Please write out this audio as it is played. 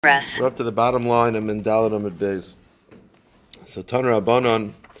We're up to the bottom line of Mendalit Amid Beis. So Tanur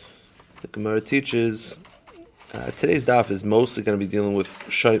Rabbanon, the Gemara teaches, today's daf is mostly going to be dealing with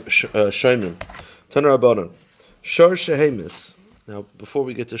Shomrim. Tanur Rabbanon, Shar Shehemis. Now, before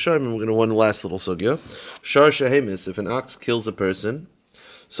we get to Shomrim, we're going to one last little sugya. Shar Shehemis, if an ox kills a person,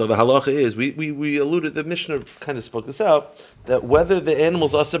 so the halacha is, we alluded, the Mishnah kind of spoke this out, that whether the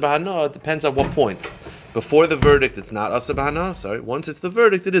animal's asa b'hana depends on what point. Before the verdict, it's not asa b'hana. Sorry, once it's the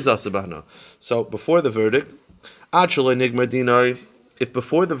verdict, it is asa b'hana. So before the verdict, ad shaloi nigmar dinai, if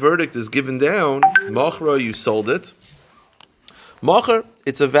before the verdict is given down, machra, you sold it. Machar,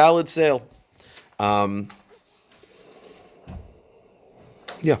 it's a valid sale. Yeah,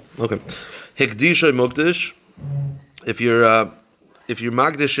 okay. Hikdisha mukdish, if you're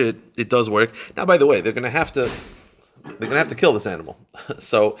magdish it, it does work. Now, by the way, they're going to have to kill this animal.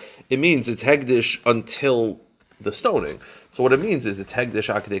 So it means it's hegdish until the stoning. So what it means is it's hegdish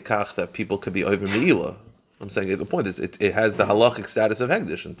akdei kach, that people could be over meila. I'm saying the point is it has the halachic status of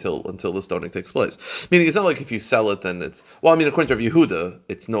hegdish until the stoning takes place. Meaning it's not like if you sell it, then it's, well, I mean, according to Rabbi Yehuda,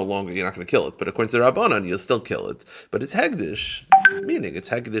 it's no longer, you're not going to kill it. But according to the Rabbanan, you'll still kill it. But it's hegdish, meaning it's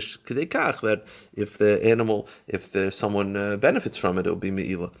hegdish k'dei kach, that if someone benefits from it, it'll be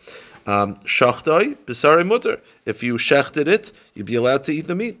meila. Shachtoi b'sarei mutter. If you shechted it, you'd be allowed to eat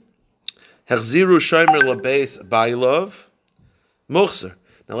the meat. Hechziru shomer labeis bailov muchser.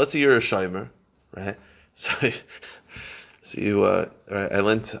 Now let's say you're a shomer, right? So you, right? I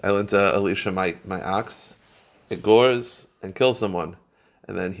lent Alicia my ox. It gores and kills someone,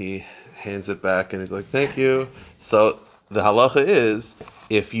 and then he hands it back, and he's like, "Thank you." So the halacha is,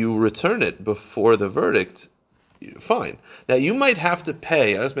 if you return it before the verdict, fine. Now you might have to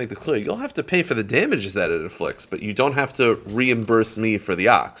pay. I just make this clear. You'll have to pay for the damages that it inflicts, but you don't have to reimburse me for the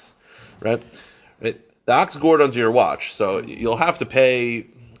ox, right? The ox gored under your watch, so you'll have to pay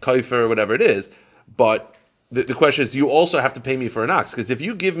kaifer, whatever it is. But the question is, do you also have to pay me for an ox? Because if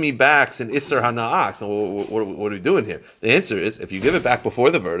you give me back an Isser Hana ox, what are we doing here? The answer is, if you give it back before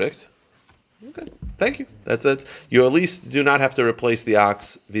the verdict, okay, thank you. That's you at least do not have to replace the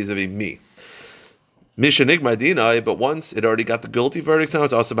ox vis-a-vis me. Mishanig Madina, but once it already got the guilty verdict, now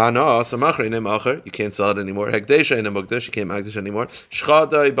it's asabana, asamachar inem acher, you can't sell it anymore. Hekdesha inem mukdash, you can't magdish anymore.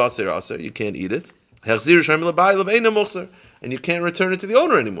 Shchadai basir aser, you can't eat it. Hechzir shem lebai lev einem muchser, and you can't return it to the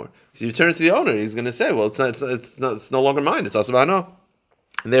owner anymore. If you return it to the owner, he's going to say, well, it's no longer mine, it's asabana.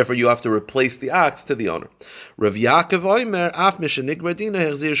 And therefore you have to replace the ox to the owner. Rav Yaakov Oimer, af mishanig Madina,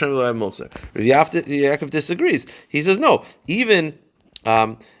 hechzir shem lebai muchser. Rav Yaakov disagrees. He says, no, even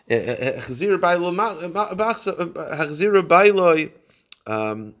Hechzir bailoi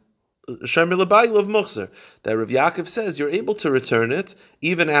Shomer lebailov muchser, that Rav Yaakov says you're able to return it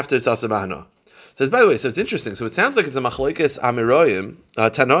even after it's asabahana. Says, by the way, so it's interesting. So it sounds like it's a machlekes amiroyim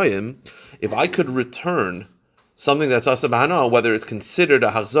tanoim. If I could return something that's asabahana, whether it's considered a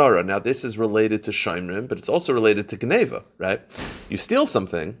hachzara. Now this is related to shomrim, but it's also related to gneva, right? You steal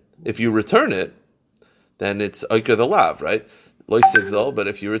something, if you return it, then it's oikar the lav, right? But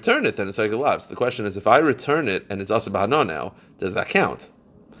if you return it, then it's like a lapse. The question is, if I return it and it's asa b'hana now, does that count?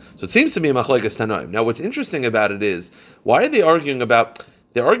 So it seems to be a machlekes tanoim. Now, what's interesting about it is, why are they arguing about?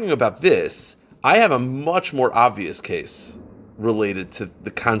 They're arguing about this. I have a much more obvious case related to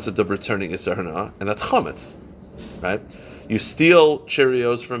the concept of returning isser hana, and that's chametz, right? You steal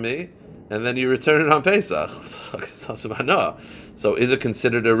Cheerios from me, and then you return it on Pesach. It's asa b'hana. So is it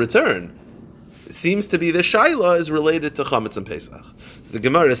considered a return? Seems to be the shaila is related to chametz and Pesach. So the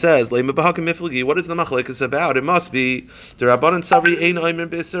Gemara says, what is the machlekes about? It must be the Rabbanan Savri ein oimer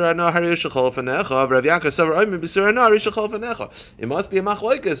b'isur hana hari shechol fanecha. Rav Yaakov Savri oimer b'isur hana hari shechol fanecha. It must be a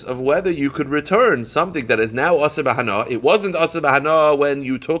machlekes of whether you could return something that is now asa b'hana. It wasn't asa b'hana when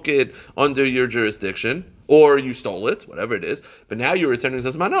you took it under your jurisdiction or you stole it, whatever it is. But now you're returning it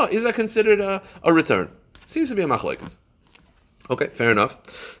as b'hana. Is that considered a return? Seems to be a machlekes. Okay, fair enough.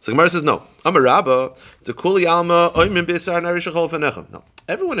 So Gemara says no. Amar Rabba, to kuli alma oimin b'isar narishachol fanechem. No,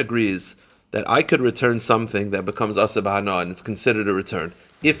 everyone agrees that I could return something that becomes asa b'hana and it's considered a return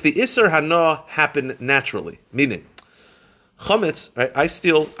if the isar hana happened naturally. Meaning, chametz, right? I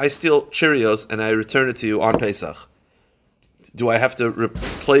steal Cheerios and I return it to you on Pesach. Do I have to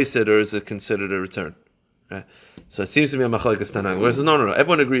replace it, or is it considered a return? Right? So it seems to be a machlekes tanaim. Whereas no.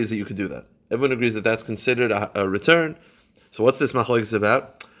 Everyone agrees that you could do that. Everyone agrees that that's considered a return. So what's this machlekes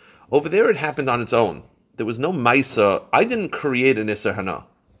about? Over there it happened on its own. There was no maisa. I didn't create an isser hana.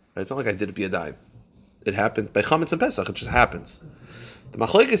 Right? It's not like I did it b'yadayim. It happened by chametz and Pesach. It just happens. The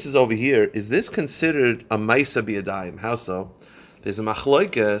machlekes is over here. Is this considered a maisa b'yadayim? How so? There's a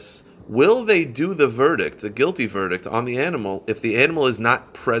machlekes will they do the verdict, the guilty verdict, on the animal if the animal is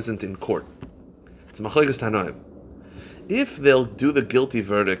not present in court? It's a machlekes tanoim. If they'll do the guilty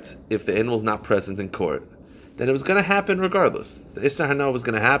verdict if the animal is not present in court, then it was going to happen regardless. The Isser Hana was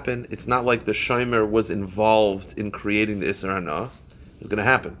going to happen. It's not like the Shomer was involved in creating the Isser Hana. It's going to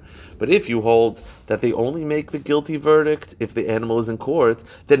happen. But if you hold that they only make the guilty verdict if the animal is in court,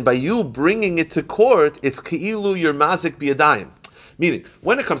 then by you bringing it to court, it's Ke'ilu your mazik biyadayim. Meaning,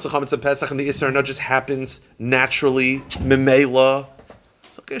 when it comes to Chametz and Pesach and the Isser Hana just happens naturally, memela,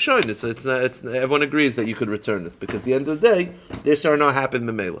 it's okay, showing it's everyone agrees that you could return it because at the end of the day, the Isser Hana happened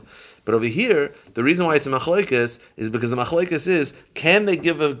memela. But over here, the reason why it's a machlekes is because the machlekes is, can they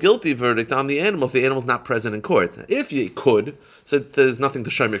give a guilty verdict on the animal if the animal's not present in court? If you could, so there's nothing the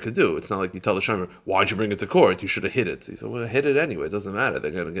shomer could do. It's not like you tell the shomer, why'd you bring it to court? You should have hit it. He said, well, hit it anyway. It doesn't matter.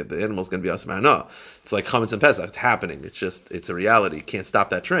 They're going to get, the animal's going to be asmar. No. It's like Chametz and Pesach. It's happening. It's a reality. You can't stop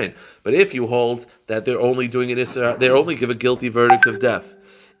that train. But if you hold that they're only doing it, they only give a guilty verdict of death.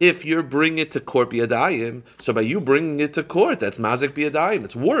 If you're bringing it to court biyadayim, so by you bringing it to court, that's mazik biyadayim.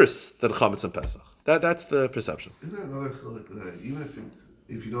 It's worse than Chametz and Pesach. That's the perception. Isn't there another even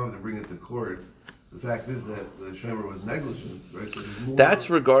if you don't have to bring it to court, the fact is that the shomer was negligent, right? So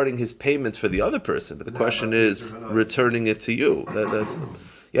that's regarding his payments for the other person, but the question is returning it to you. That's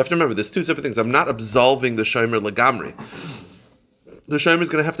you have to remember. There's two separate things. I'm not absolving the shomer legamri. The shomer is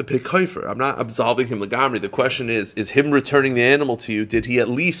going to have to pay kaifer. I'm not absolving him legamri. The question is him returning the animal to you, did he at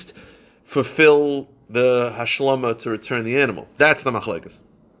least fulfill the hashlama to return the animal? That's the machlekes.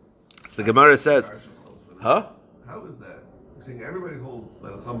 So the Gemara says, huh? How is that? You're saying everybody holds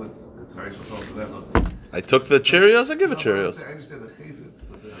by the chametz, it's hard to hold for them. I took the Cheerios, I give it Cheerios. I understand the chayfetz,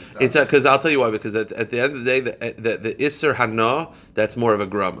 but it's because I'll tell you why, because at the end of the day, the Isser Hana, that's more of a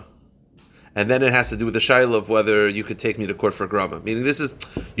grama. And then it has to do with the shaila of whether you could take me to court for grama. Meaning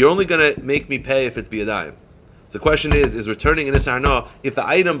you're only going to make me pay if it's biyadayim. So the question is returning an Isser Hana, if the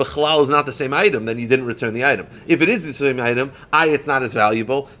item b'chalal is not the same item, then you didn't return the item. If it is the same item, it's not as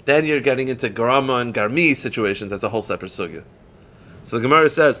valuable, then you're getting into grama and garmi situations. That's a whole separate sugya. So the Gemara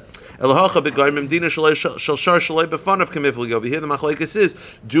says, over here the machlekes is,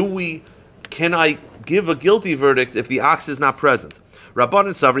 can I give a guilty verdict if the ox is not present? Rabbanan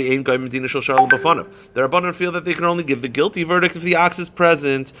Savri ain't going Medina Shal Shal B'Fanav. The Rabbanan feel that they can only give the guilty verdict if the ox is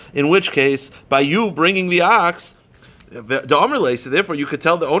present, in which case, by you bringing the ox, the Amrle, so therefore you could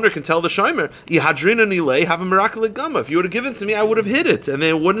tell, the owner can tell the shomer, Ihadrina Nilei, have a miracle gamma. If you would have given it to me, I would have hit it, and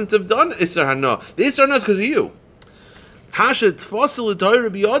they wouldn't have done Isser Hana. The Isser Hana is because of you.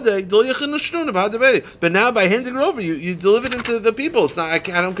 But now by handing it over, you deliver it into the people. It's not,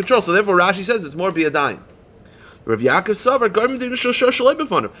 I don't control. So therefore Rashi says it's more biyadayim. Rabbi Yaakov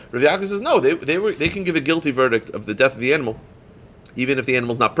says no, they can give a guilty verdict of the death of the animal, even if the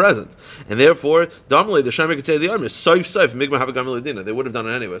animal's not present, and therefore Damle the shomer could say to the army soif migma have a gamil dina. They would have done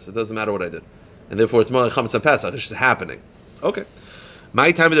it anyway, so it doesn't matter what I did, and therefore it's more like Chametz and Pesach. It's just happening. Okay.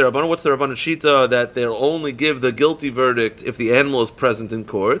 My time of the Rabbanon. What's the Rabbanon Shita that they'll only give the guilty verdict if the animal is present in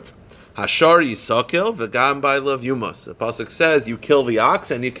court? Hashar yisakel v'gam bailav yumas. The pasuk says you kill the ox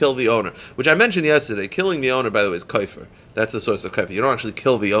and you kill the owner, which I mentioned yesterday. Killing the owner, by the way, is kaifer. That's the source of kaifer. You don't actually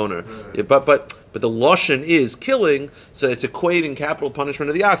kill the owner, but the lashon is killing, so it's equating capital punishment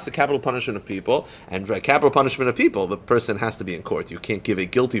of the ox to capital punishment of people, and by capital punishment of people, the person has to be in court. You can't give a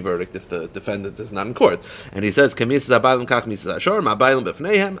guilty verdict if the defendant is not in court. And he says, "Kamisas abaylim kach misas ashar ma'baylim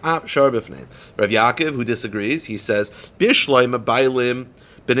b'fneihem ashar b'fneim." Rav Yaakov, who disagrees, he says, "Bishloim abaylim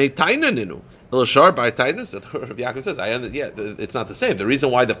b'nei tainaninu." Elashar by Titus, Rav Yaakov says, it's not the same. The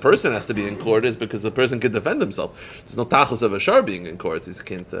reason why the person has to be in court is because the person can defend himself. There's no tachlis of a shar being in court. He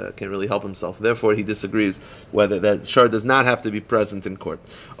can't really help himself. Therefore, he disagrees whether that shar does not have to be present in court.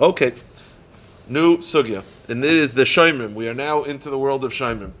 Okay, new sugya, and this is the shomer. We are now into the world of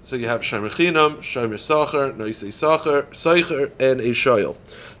shomer. So you have shomer chinam, shomer sacher, noisei sacher, seicher, and a shoyel.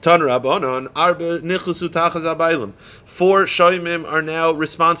 Tan Rabbanon arba nichlusu tachas abaylim. 4 shoymim are now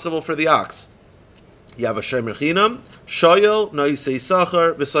responsible for the ox. You have a shomer chinam, shoyel, noisei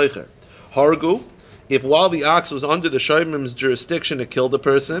sacher, v'seicher. Hargu, if while the ox was under the shoymim's jurisdiction, it killed a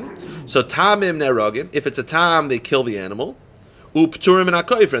person. So tamim neragin, if it's a tam, they kill the animal. Upturim and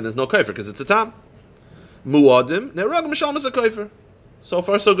akoifer, and there's no koifer because it's a tam. Muadim neragim mishalmas a koifer. So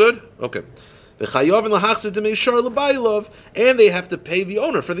far, so good. Okay. And they have to pay the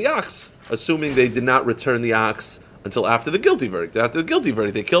owner for the ox, assuming they did not return the ox until after the guilty verdict. After the guilty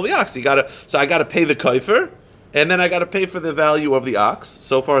verdict, they kill the ox. So I got to pay the koifer, and then I got to pay for the value of the ox.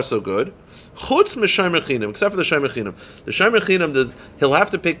 So far, so good. Chutz m'shomer chinam, except for the shomer chinam. The shomer chinam he'll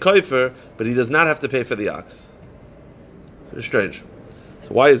have to pay koifer, but he does not have to pay for the ox. It's strange.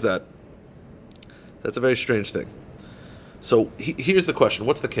 So why is that? That's a very strange thing. So here's the question: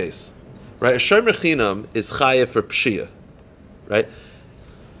 what's the case? Right, a shomer chinam is chayav for pshia, right?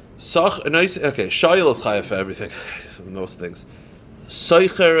 Okay, shayil is chayav for everything, most things.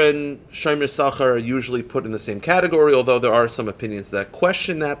 Seicher and shomer sachar are usually put in the same category, although there are some opinions that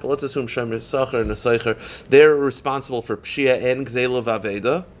question that. But let's assume shomer sachar and a seicher, they're responsible for pshia and gzela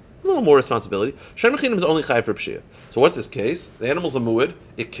vaveda. A little more responsibility. Shomer chinam is only chayav for pshia. So what's this case? The animal's a muad,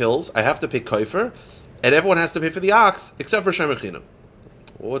 it kills. I have to pay kofer, and everyone has to pay for the ox except for shomer chinam.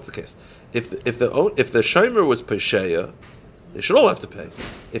 Well, what's the case? If the shomer was pesheya, they should all have to pay.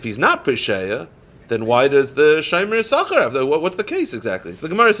 If he's not pesheya, then why does the shomer sachar have? What's the case exactly? So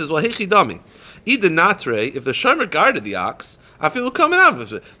the Gemara says, well, hechi dami, ida natre. If the shomer guarded the ox, I feel coming out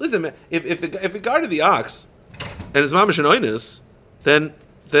of it. Listen, if he guarded the ox and his mamash and oinus, then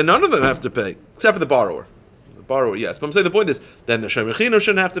none of them have to pay except for the borrower. The borrower, yes. But I'm saying the point is, then the shomer chino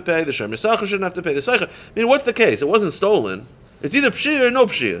shouldn't have to pay. The shomer sachar shouldn't have to pay. The sachar. I mean, what's the case? It wasn't stolen. It's either pshia or no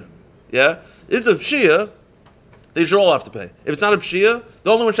pshia. Yeah, it's a pshia. They should all have to pay. If it's not a pshia,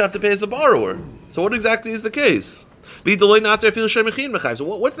 the only one should have to pay is the borrower. So what exactly is the case? So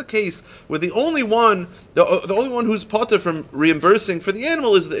what's the case where the only one who's potter from reimbursing for the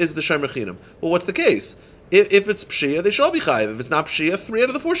animal is the shomer chinam? Well, what's the case? If it's pshia, they should all be chayiv. If it's not pshia, 3 out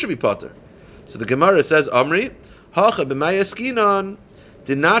of the 4 should be potter. So the Gemara says, Amri, hacha b'mayaskinan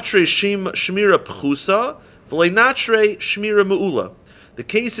dinatre shmira pchusa v'leinatre shmira me'ula. The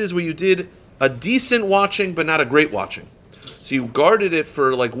case is where you did a decent watching, but not a great watching. So you guarded it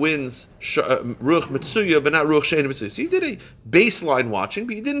for like winds, ruach mitsuya, but not ruach shein mitsuya. So you did a baseline watching,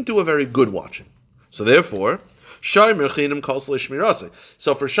 but you didn't do a very good watching. So therefore, shomer chinam calls l'shmirase.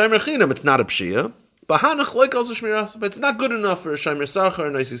 So for shomer chinam, it's not a pshia. But hanach like calls l'shmirase, but it's not good enough for a shomer sachar,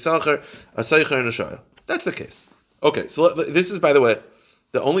 a noisi sachar, a seicher, and a shayil. That's the case. Okay, so this is, by the way,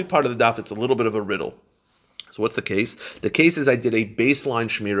 the only part of the daf that's a little bit of a riddle. So what's the case? The case is I did a baseline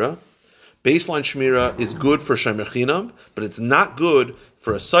shmira. Baseline shmira is good for shomer chinam, but it's not good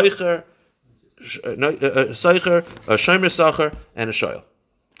for a seicher, a shomer sachar, and a shayil.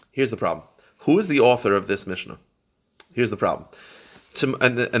 Here's the problem. Who is the author of this Mishnah? Here's the problem.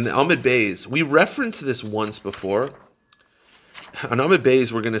 And the Amid Beis, we referenced this once before. On Amid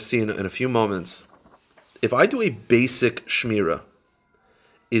Beis, we're going to see in a few moments, if I do a basic shmira,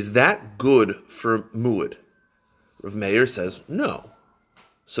 is that good for muad? Rav Meir says no.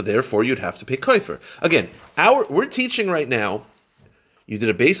 So therefore, you'd have to pay kofer. Again, we're teaching right now, you did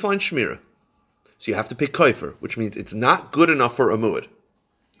a baseline shmira, so you have to pay kofer, which means it's not good enough for a muad.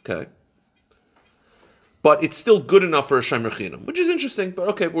 Okay? But it's still good enough for a shomer chinam, which is interesting, but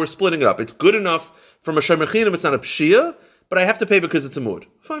okay, we're splitting it up. It's good enough from a shomer chinam, it's not a pshia, but I have to pay because it's a muad.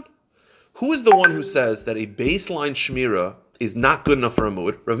 Fine. Who is the one who says that a baseline shmira is not good enough for a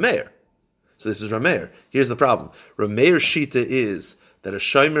muad? Rav Meir. So this is Rav Meir. Here's the problem. Rav Meir's shita is that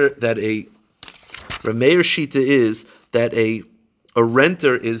a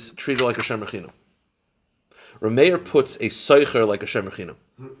renter is treated like a shomer chinam. Rav Meir puts a seicher like a shomer chinam.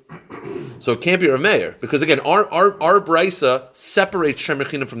 So it can't be Rav Meir, because again, our brisa separates shomer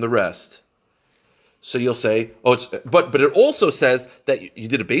chinam from the rest. So you'll say, but it also says that you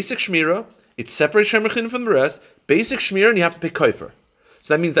did a basic shmira, it separates shomer chinam from the rest, basic shmira, and you have to pay kofer.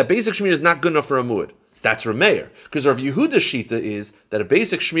 So that means that basic shmira is not good enough for a muad. That's Rav Meir. Because Rav Yehuda's shita is that a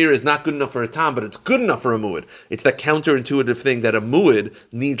basic shmira is not good enough for a tam, but it's good enough for a muad. It's that counterintuitive thing that a muad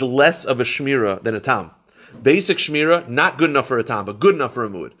needs less of a shmira than a tam. Basic shmira, not good enough for a tam, but good enough for a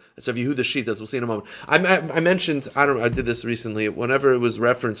muad. That's Rav Yehuda's shita, as we'll see in a moment. I mentioned, I did this recently, whenever it was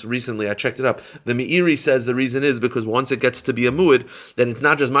referenced recently, I checked it up. The Meiri says the reason is because once it gets to be a muad, then it's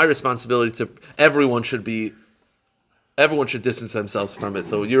not just my responsibility to, everyone should distance themselves from it.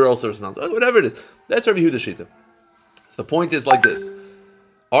 So you're also responsible. Whatever it is. That's Rabbi Yehuda Shita. So the point is like this.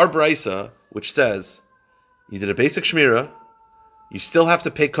 Our brisa, which says you did a basic shmira, you still have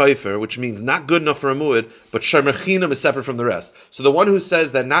to pay kofer, which means not good enough for a muad, but shomer chinam is separate from the rest. So the one who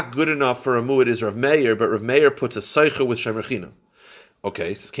says that not good enough for a muad is Rav Meir, but Rav Meir puts a seicher with shomer chinam.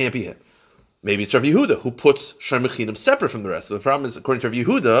 Okay, so this can't be him. Maybe it's Rav Yehuda who puts shomer chinam separate from the rest. So the problem is, according to Rav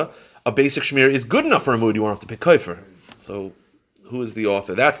Yehuda, a basic shmira is good enough for a muad. You won't have to pay kofer. So, who is the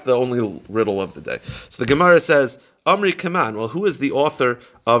author? That's the only riddle of the day. So the Gemara says, Amri Kaman. Well, who is the author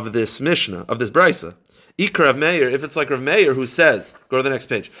of this Mishnah, of this Brisa? Ikra Rav Meir. If it's like Rav Meir who says, go to the next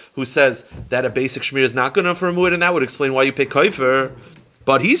page, who says that a basic shmir is not good enough for a muad, and that would explain why you pay kofer.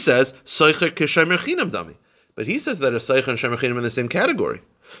 But he says, Seicher keshemer chinam dami. But he says that a Seicher and Shemer chinam are in the same category.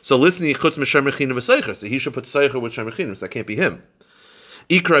 So listen, chutz meshemer chinam v'Seicher. So he should put Seicher with Shemer chinam. So that can't be him.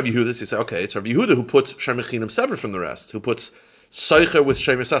 Ikra Rav Yehuda, so you say, okay, it's Rav Yehuda who puts Shemer Chinam separate from the rest, who puts Soicher with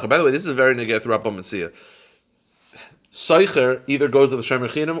Shemer Sacher. By the way, this is a very negeth Rabban Metzia. Soicher either goes with the Shemer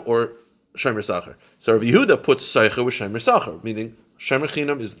Chinam or Shemer Sacher. So Rabbi Yehuda puts Soicher with Shemer Sacher, meaning Shemer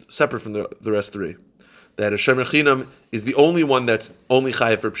Chinam is separate from the rest three. That a Shemer Chinam is the only one that's only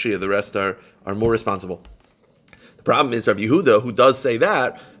chayav for Pshia. The rest are more responsible. The problem is Rabbi Yehuda, who does say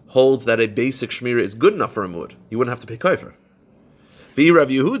that, holds that a basic Shmira is good enough for a Mud. You wouldn't have to pay kaifer. V'i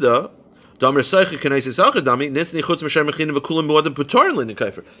Rabbi Yehuda,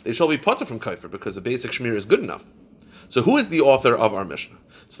 they shall be potter from kaifer because the basic Shmira is good enough. So who is the author of our Mishnah?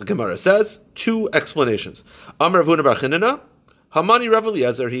 So the Gemara says two explanations. Amar Ravuna Bar Chinina, Hamani Rav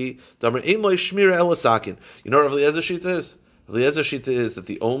Eliezer he Damar Ein Loi Shmira El Asakin. You know what Rav Eliezer shita is? Rav Eliezer shita is that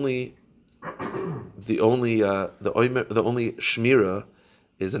the only shmira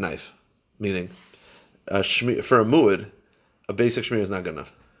is a knife, meaning for a muad, a basic shmira is not good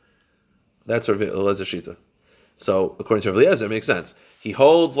enough. That's Rav Eliezer shita. So according to Rav Eliezer, it makes sense. He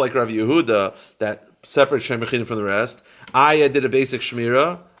holds like Rav Yehuda that separate shemer chinim from the rest. I did a basic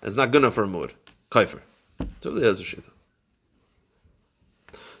shmira, it's not good enough for a muad. Kaifer. That's Rav Eliezer shita.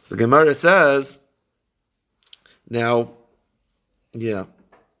 So the Gemara says, now, yeah.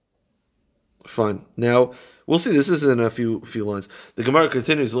 Fine. Now we'll see. This is in a few lines. The Gemara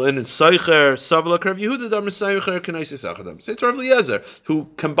continues. Say to Rav Eliezer, who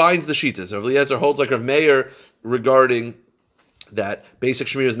combines the shitas. Rav Eliezer holds like Rav Meir regarding that basic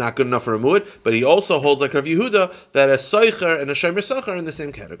shmir is not good enough for a muad, but he also holds like Rav Yehuda that a soicher and a shemer sacher are in the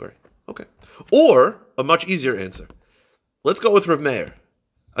same category. Okay. Or a much easier answer. Let's go with Rav Meir.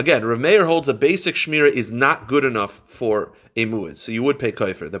 Again, Rav Meir holds a basic shmira is not good enough for a muad, so you would pay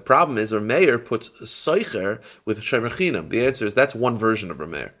kaifer. The problem is Rav Meir puts soicher with shemer chinam. The answer is that's one version of Rav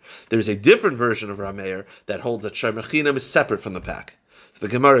Meir. There's a different version of Rav Meir that holds that shemer chinam is separate from the pack. So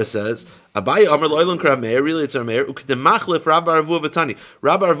the Gemara says, Abaye Amar Loilan Rav Meir, really it's Rav Meir, ukdemachlef Rabbi Arvua v'tani.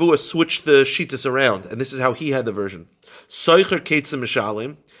 Rabbi Arvua switched the shitas around, and this is how he had the version. Soicher keitzim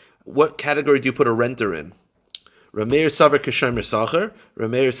mishalim. What category do you put a renter in? Rav Meir savar kashemer sacher. Rav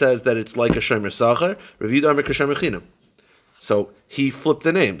Meir says that it's like a shemer sacher. Rav Yehuda amar kashemer chinam. So he flipped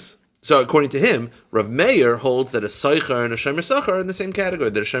the names. So according to him, Rav Meir holds that a soicher and a shemer sacher are in the same category.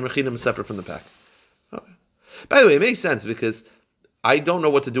 That a shemer chinam is separate from the pack. Okay. By the way, it makes sense because I don't know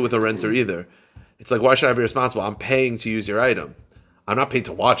what to do with a renter either. It's like, why should I be responsible? I'm paying to use your item. I'm not paid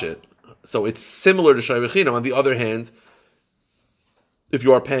to watch it. So it's similar to shemer chinam. On the other hand, if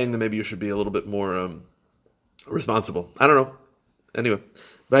you are paying, then maybe you should be a little bit more responsible. I don't know. Anyway,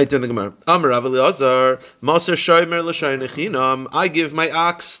 right in the Gemara. Amar Rav Eliezer, Maser Shomer l'Shayne Chinam. I give my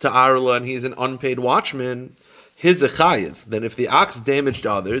ox to Arla, and he's an unpaid watchman. His a chayiv. Then if the ox damaged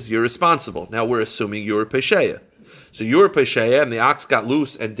others, you're responsible. Now we're assuming you're a pesheya. So you're a pesheya, and the ox got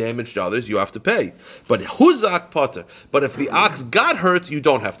loose and damaged others, you have to pay. But huzak potter. But if the ox got hurt, you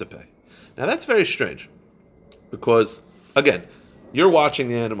don't have to pay. Now that's very strange, because again, you're watching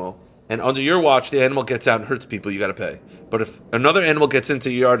the animal. And under your watch, the animal gets out and hurts people, you got to pay. But if another animal gets into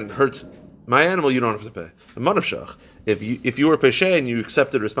your yard and hurts my animal, you don't have to pay. If you were peshe and you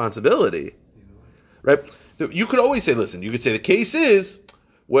accepted responsibility, right? You could always say, listen, you could say the case is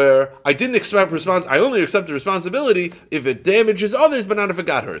where I didn't accept I only accepted responsibility if it damages others, but not if it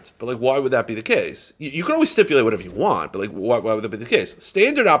got hurt. But like, why would that be the case? You can always stipulate whatever you want, but like, why would that be the case?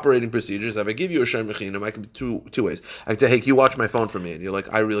 Standard operating procedures, if I give you a shem mechinam, I can be two ways. I can say, hey, can you watch my phone for me? And you're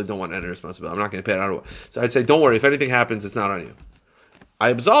like, I really don't want any responsibility. I'm not going to pay it out. So I'd say, don't worry, if anything happens, it's not on you.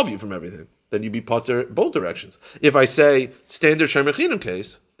 I absolve you from everything. Then you'd be potter both directions. If I say standard shem mechinam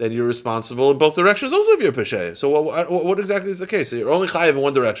case, then you're responsible in both directions also if you're a pesheya. So what exactly is the case? So you're only chayiv in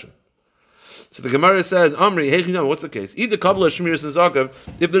one direction. So the Gemara says, Amri, hey chinam, what's the case? Either kabbalah shmiras and zakav,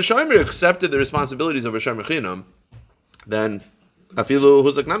 if the shomer accepted the responsibilities of a shomer chinam, then afilu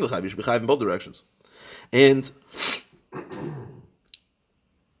huzak nam l'chayiv, you should be chayiv in both directions. And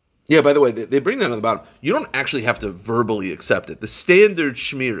yeah, by the way, they bring that on the bottom. You don't actually have to verbally accept it. The standard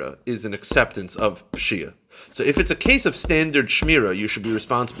shmira is an acceptance of pshia. So if it's a case of standard shmira, you should be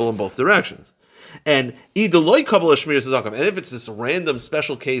responsible in both directions. And either loy kabbalah shmira zakav, and if it's this random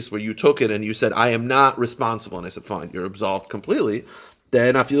special case where you took it and you said, I am not responsible, and I said, fine, you're absolved completely,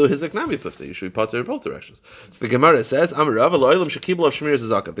 then afilu hizak nami pifta, you should be potter in both directions. So the Gemara says, Amarav loylam shekibul of shmira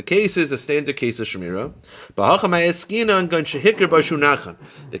zakav. The case is a standard case of shmira.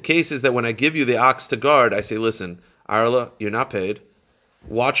 The case is that when I give you the ox to guard, I say, listen, Arla, you're not paid.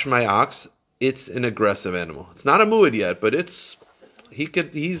 Watch my ox. It's an aggressive animal. It's not a muad yet, but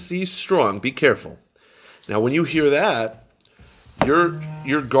he's strong. Be careful. Now, when you hear that,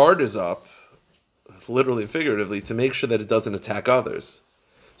 your guard is up, literally and figuratively, to make sure that it doesn't attack others.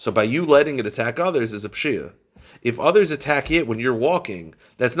 So by you letting it attack others is a pshia. If others attack it when you're walking,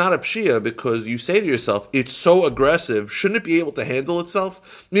 that's not a pshia because you say to yourself, it's so aggressive, shouldn't it be able to handle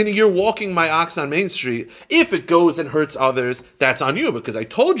itself? Meaning you're walking my ox on Main Street. If it goes and hurts others, that's on you because I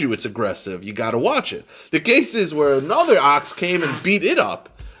told you it's aggressive. You got to watch it. The cases where another ox came and beat it up,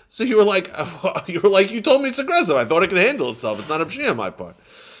 so you were like, you told me it's aggressive. I thought it could handle itself. It's not a pshia on my part.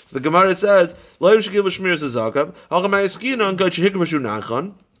 So the Gemara says,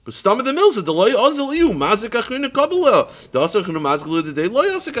 some of the mills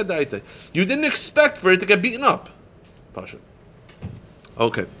you didn't expect for it to get beaten up.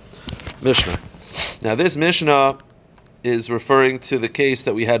 Okay, Mishnah. Now this Mishnah is referring to the case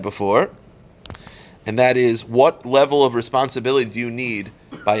that we had before, and that is what level of responsibility do you need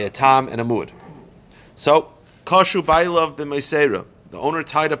by a tam and a mud? So, kashu bailav b'meisera. The owner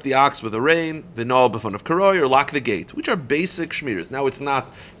tied up the ox with a rein, v'nol b'fun of karoi, or lock the gate, which are basic shmiras. Now it's not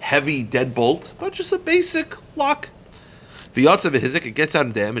heavy deadbolt, but just a basic lock. V'yotza v'hizik, it gets out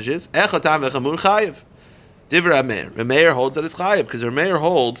and damages. Echatam v'chamur chayiv. Divra Meir. Meir holds that it's chayiv, because Meir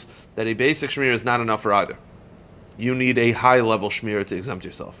holds that a basic shmira is not enough for either. You need a high-level shmira to exempt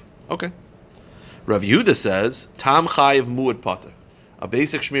yourself. Okay. Rav Yehuda says, tam chayiv muad potter. A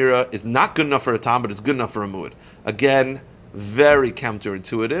basic shmira is not good enough for a tam, but it's good enough for a muad. Again, very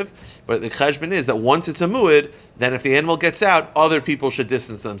counterintuitive, but the cheshbon is that once it's a muad, then if the animal gets out, other people should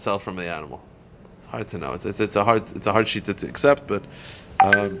distance themselves from the animal. It's hard to know. It's a hard sheet to accept, but is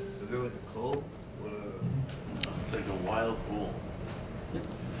there like a coal? It's like a wild bull.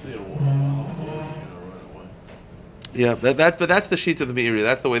 See a wild bull, run away. yeah, but that's the sheet of the Meiri.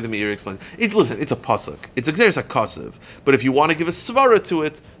 That's the way the Meiri explains. Listen, it's a pasuk. It's exeris hakasiv. But if you want to give a svara to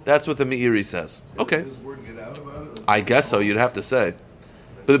it, that's what the Meiri says. Okay. Does word get out about it? I guess so. You'd have to say,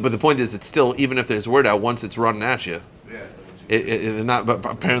 but the point is, it's still, even if there's word out, once it's running at you, But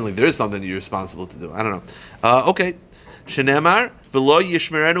apparently there is something you're responsible to do. I don't know. Okay, shenemar v'lo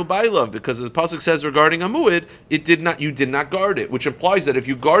yishmerenu bailav, because the pasuk says regarding a muad, you did not guard it, which implies that if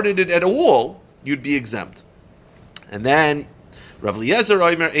you guarded it at all, you'd be exempt. And then Rav Eliezer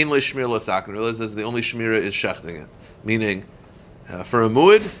Oimer ein leishmir l'sakin. Rav says the only shmira is shechting it, meaning for a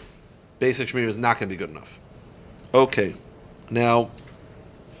muad, basic shmira is not going to be good enough. Okay, now,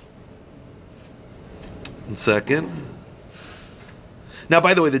 1 second. Now,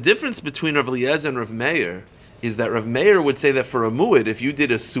 by the way, the difference between Rav Eliezer and Rav Meir is that Rav Meir would say that for a muad, if you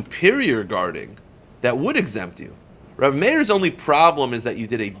did a superior guarding, that would exempt you. Rav Meir's only problem is that you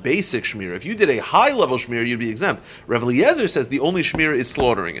did a basic shmira. If you did a high-level shmira, you'd be exempt. Rav Eliezer says the only shmira is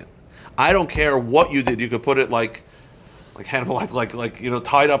slaughtering it. I don't care what you did. You could put it like Hannibal, like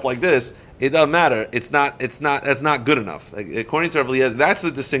tied up like this. It doesn't matter. That's not good enough. According to Rav Eliezer, that's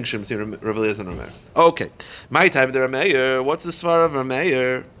the distinction between Rav Eliezer and Rav Meir. Okay, my type of Rav Meir. What's the svar of Rav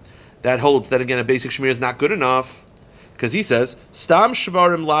Meir that holds that again a basic shmir is not good enough? Because he says stam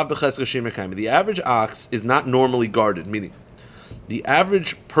shvarim lav b'cheska shimir kaim. The average ox is not normally guarded, meaning the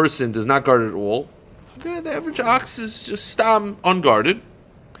average person does not guard it at all. Okay, the average ox is just stam unguarded.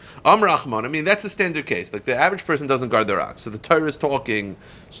 Rachman, I mean, that's a standard case. Like the average person doesn't guard their ox. So the Torah is talking,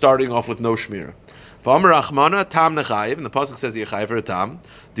 starting off with no shmira. Rachmana tam nechayiv, and the pasuk says yechayiv for a tam,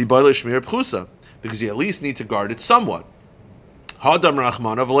 diboyle shmir pchusa, because you at least need to guard it somewhat. Hadam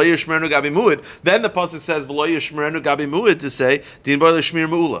Rachmana v'lo yishmerenu gabi muad. Then the pasuk says v'lo yishmerenu gabi muad to say din boyle shmir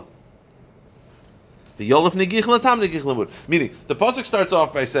mu'ula. V'yolef negich latam negich lamud. Meaning the pasuk starts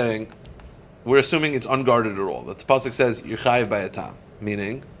off by saying we're assuming it's unguarded at all. That the pasuk says you're chayiv by a tam,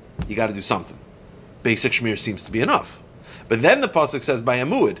 meaning you got to do something. Basic shmir seems to be enough. But then the pasuk says by a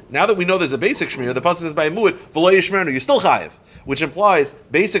muad. Now that we know there's a basic shmir, the pasuk says by a muad, v'lo yishmerenu, you're still chayiv, which implies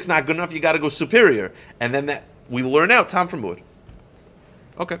basic's not good enough, you got to go superior. And then that we learn out tam from muad.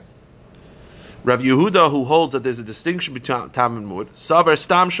 Okay. Rav Yehuda, who holds that there's a distinction between tam and muad, savar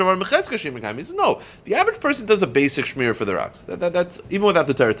stam shavar mecheska shimir. He says no, the average person does a basic shmir for their ox. That's even without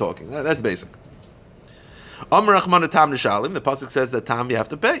the Torah talking. That's basic. Amar Rachman tam nishalim. The pasuk says that tam you have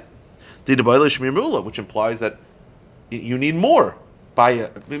to pay. Which implies that you need more.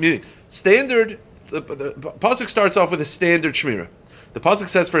 Meaning standard. The pasuk starts off with a standard shmira. The pasuk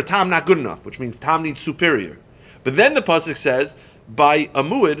says for a tam not good enough, which means tam needs superior. But then the pasuk says by a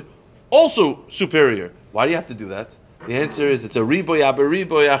muad also superior. Why do you have to do that? The answer is it's a riboy aber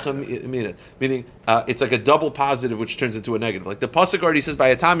riboy acham, meaning it's like a double positive which turns into a negative. Like the pasuk already says by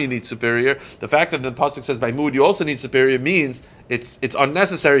a tam you need superior. The fact that the pasuk says by muad you also need superior means it's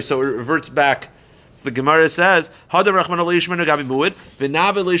unnecessary, so it reverts back. So the Gemara says Hadar Rachman leishmer gabi muad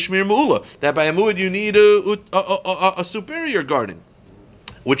v'nave leishmir mu'ula, that by a muad you need a superior guarding.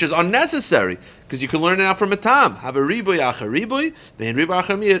 which is unnecessary because you can learn it out from a tam. Have a riboy acher riboy, vein riboy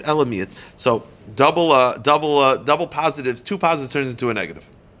acher miyat elamiyat. So double positives, two positives turns into a negative.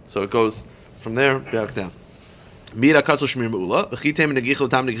 So it goes from there back down. So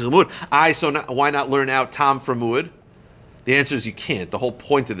why not learn out tam from muad? The answer is you can't. The whole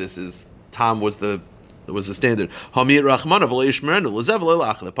point of this is tam was the standard. The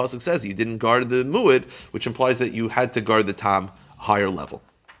pasuk says you didn't guard the muad, which implies that you had to guard the tam higher level.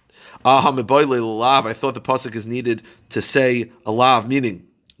 I thought the pasuk is needed to say a lav, meaning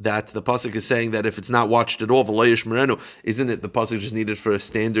that the pasuk is saying that if it's not watched at all, isn't it the pasuk just needed for a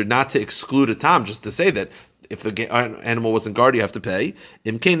standard, not to exclude a tam, just to say that if the animal wasn't guarded, you have to pay.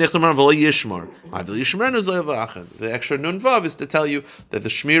 The extra nun vav is to tell you that the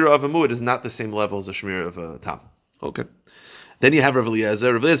shmira of a muad is not the same level as the shmira of a tam. Okay. Then you have Rav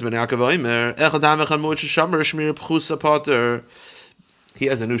Eliezer. Rav Eliezer ben Yaakov Omer, he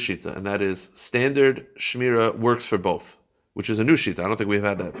has a new shita, and that is standard shmira works for both, which is a new shita. I don't think we've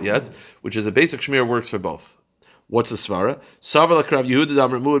had that yet, which is a basic shmira works for both. What's the svara?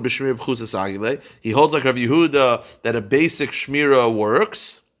 He holds like Rav Yehuda that a basic shmira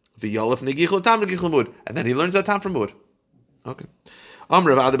works, and then he learns that tam from mud. Okay.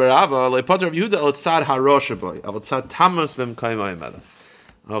 Okay,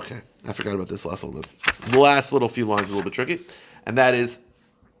 I forgot about this last little bit. The last little few lines are a little bit tricky, and that is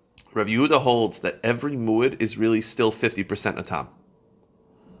Rav Yehuda holds that every muad is really still 50% a tam.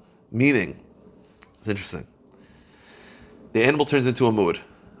 Meaning, it's interesting. The animal turns into a muad.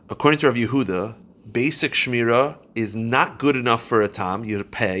 According to Rav Yehuda, basic shmira is not good enough for a tam, you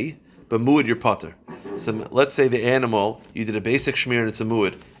pay, but muad you're potter. So let's say the animal, you did a basic shmira and it's a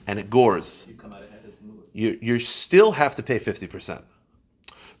muad, and it gores. You come out ahead as muad. You still have to pay 50%.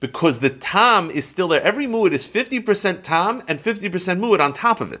 Because the tam is still there. Every muad is 50% tam and 50% muad on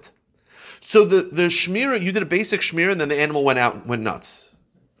top of it. So the shmira, you did a basic shmira and then the animal went nuts.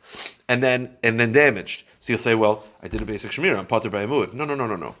 And then damaged. So you'll say, well, I did a basic shmira, I'm potter by a muad.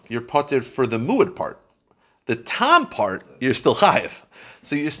 No. You're potter for the muad part. The tam part, you're still chayiv.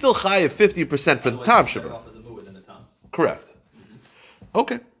 So you're still chayiv 50% for the tam shmira. Correct. Mm-hmm.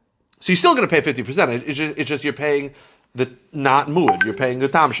 Okay. So you're still going to pay 50%. It's just you're paying the not muad. You're paying the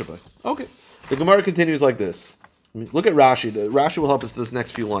tam shmira. Okay. The Gemara continues like this. Look at Rashi. Rashi will help us this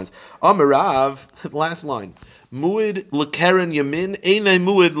next few lines. Amarav, last line. Muad lekeren yamin, einay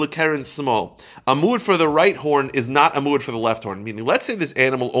muad lekeren small. A muad for the right horn is not a muad for the left horn. Meaning, let's say this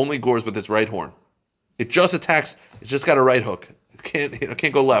animal only gores with its right horn. It just attacks. It's just got a right hook. It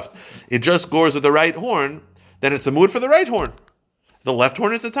can't go left. It just gores with the right horn. Then it's a muad for the right horn. The left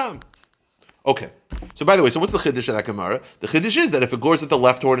horn, it's a tam. Okay. So by the way, so what's the chiddush of that Gemara? The chiddush is that if it gores with the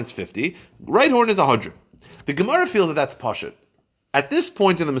left horn, it's 50. Right horn is 100. The Gemara feels that that's pashut. At this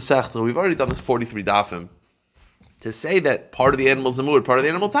point in the Masechta, we've already done this 43 dafim. To say that part of the animal is a muad, part of the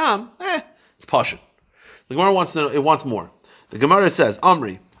animal tam, it's pashut. The Gemara wants to know, it wants more. The Gemara says,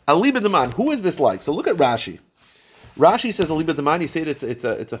 Amri, aliba deman, who is this like? So look at Rashi. Rashi says aliba deman. You see it's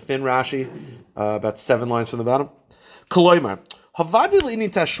a thin Rashi, about 7 lines from the bottom. Koloimar. The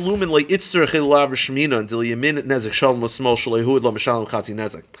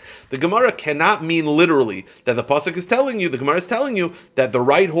Gemara cannot mean literally that the pasuk is telling you. The Gemara is telling you that the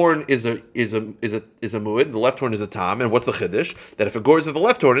right horn is a muad, the left horn is a tam, and what's the chiddush? That if it gores with the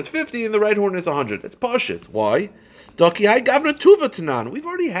left horn, it's 50, and the right horn is 100. It's pashit. Why? We've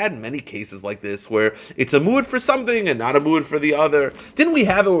already had many cases like this where it's a muad for something and not a muad for the other. Didn't we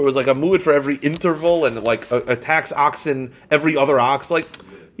have it where it was like a muad for every interval and like a tax oxen every other ox? Like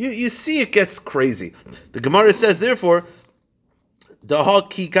you see, it gets crazy. The Gemara says, therefore, so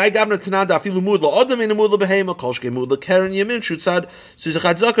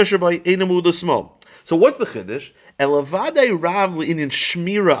what's the chiddush? You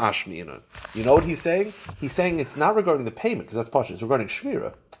know what he's saying? He's saying it's not regarding the payment, because that's pashut. It's regarding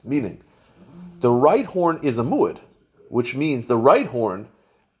shmira. Meaning, the right horn is a muad, which means the right horn,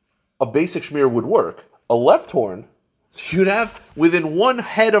 a basic shmira would work. A left horn, so you'd have within one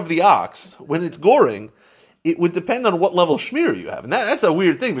head of the ox, when it's goring, it would depend on what level shmira you have. And that's a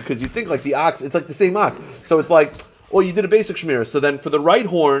weird thing, because you think like the ox, it's like the same ox. So it's like, well, you did a basic shmira, so then for the right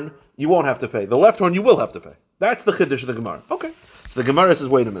horn, you won't have to pay. The left horn, you will have to pay. That's the chiddush of the Gemara. Okay. So the Gemara says,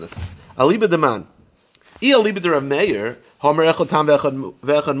 wait a minute. Aliba deman. Aliba de Rav Meir, Homer echad tam ve'echad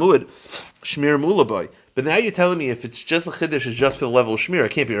muad, shmir mulaboy. But now you're telling me if it's just the chiddush is just for the level of shmir,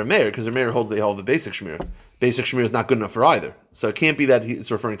 it can't be Rav Meir, because Rav Meir holds they hold the basic shmir. Basic shmir is not good enough for either. So it can't be that it's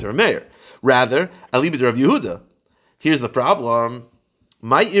referring to Rav Meir. Rather, Aliba de Rav Yehuda. Here's the problem.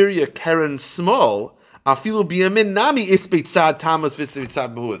 My area Karen small, Afilu biyamin nami isbeitzad tamas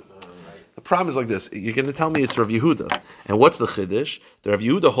vitzad muad. The problem is like this. You're going to tell me it's Rav Yehuda. And what's the chiddush? The Rav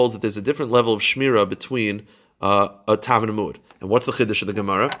Yehuda holds that there's a different level of shmira between a tam and a mud. And what's the chiddush of the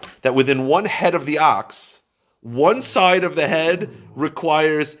Gemara? That within one head of the ox, one side of the head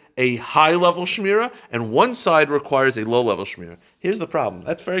requires a high level shmira, and one side requires a low level shmira. Here's the problem.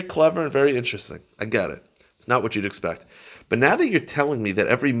 That's very clever and very interesting. I get it. It's not what you'd expect. But now that you're telling me that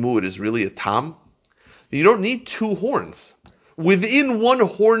every mud is really a tam, you don't need two horns. Within one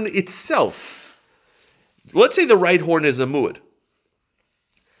horn itself, let's say the right horn is a mud,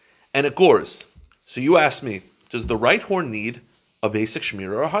 and it gores. So you ask me, does the right horn need a basic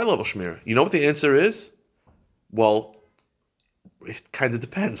shmira or a high level shmira? You know what the answer is? Well, it kind of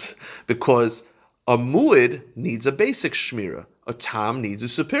depends, because a mu'id needs a basic shmira. A tam needs a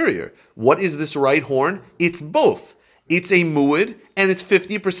superior. What is this right horn? It's both. It's a mu'id and it's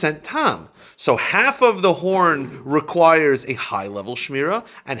 50% tam. So half of the horn requires a high level shmira,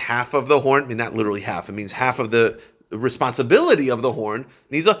 and half of the horn, I mean not literally half, it means half of the responsibility of the horn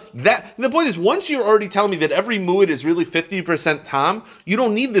needs that. The point is, once you're already telling me that every mu'id is really 50% tam, you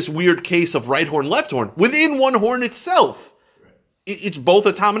don't need this weird case of right horn, left horn. Within one horn itself, it's both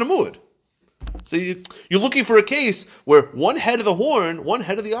a tam and a mu'id. So you're looking for a case where one head of the horn, one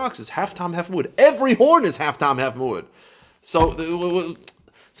head of the ox is half tam, half mu'id. Every horn is half tam, half mu'id. So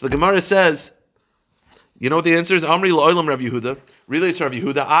the Gemara says, you know what the answer is? Amri la'olam Rav Yehuda. Really, it's Rav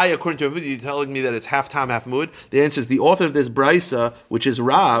Yehuda. According to Rav Yehuda, you're telling me that it's half tam, half mu'id. The answer is the author of this brisa, which is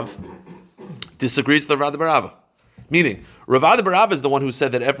Rav, disagrees with Rav Barava. Meaning, Rav Barava is the one who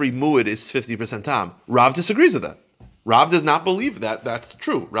said that every mu'id is 50% tam. Rav disagrees with that. Rav does not believe that that's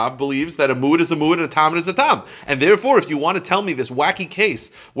true. Rav believes that a mu'id is a mu'id and a tam is a tam. And therefore, if you want to tell me this wacky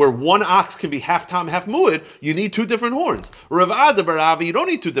case where one ox can be half tam, half mu'id, you need two different horns. Rav Barava, you don't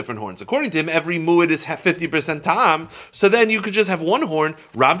need two different horns. According to him, every mu'id is 50% tam, so then you could just have one horn.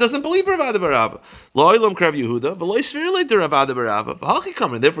 Rav doesn't believe Rav Barava. Lo ilam krav Yehuda, v'lo yisfir later Rav Barava. V'hachi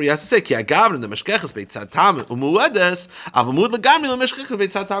kamer, therefore he has to say, ki agavrin the meshkeches beitzad tam u'mu'edes, avamud l'gamri l'meshkeches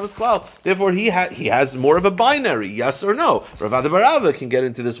beitzad tam is klal. Therefore he has more of a binary, yes or no. Rav Barava can get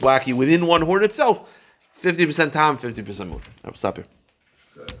into this wacky within one horn itself, 50% tam, 50% mud. I'll stop here.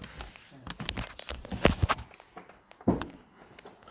 Good.